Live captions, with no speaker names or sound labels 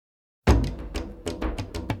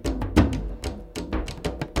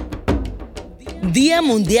Día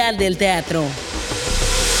Mundial del Teatro.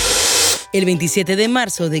 El 27 de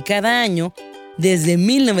marzo de cada año, desde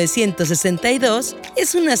 1962,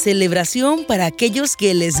 es una celebración para aquellos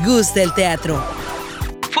que les gusta el teatro.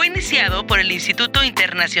 Fue iniciado por el Instituto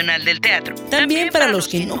Internacional del Teatro. También para los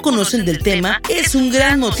que no conocen del tema, es un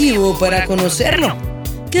gran motivo para conocerlo.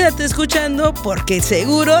 Quédate escuchando porque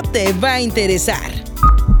seguro te va a interesar.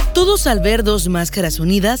 Todos al ver dos máscaras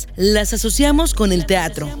unidas, las asociamos con el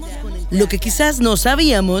teatro. Lo que quizás no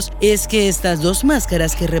sabíamos es que estas dos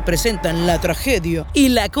máscaras que representan la tragedia y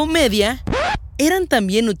la comedia eran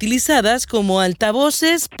también utilizadas como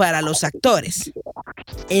altavoces para los actores.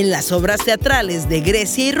 En las obras teatrales de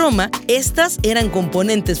Grecia y Roma, estas eran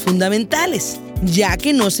componentes fundamentales, ya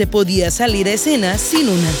que no se podía salir a escena sin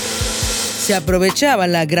una. Se aprovechaba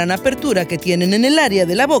la gran apertura que tienen en el área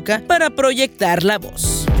de la boca para proyectar la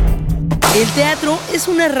voz. El teatro es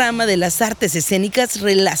una rama de las artes escénicas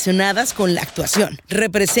relacionadas con la actuación.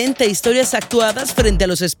 Representa historias actuadas frente a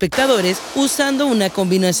los espectadores usando una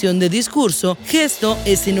combinación de discurso, gesto,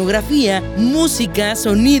 escenografía, música,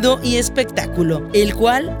 sonido y espectáculo, el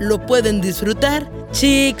cual lo pueden disfrutar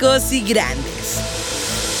chicos y grandes.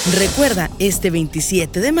 Recuerda, este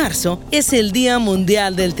 27 de marzo es el Día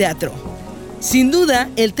Mundial del Teatro. Sin duda,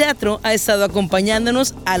 el teatro ha estado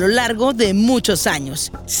acompañándonos a lo largo de muchos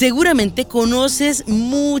años. Seguramente conoces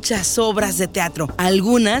muchas obras de teatro.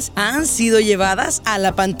 Algunas han sido llevadas a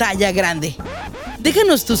la pantalla grande.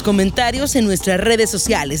 Déjanos tus comentarios en nuestras redes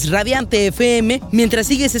sociales, Radiante FM, mientras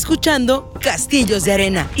sigues escuchando Castillos de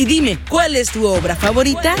Arena. Y dime, ¿cuál es tu obra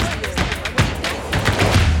favorita?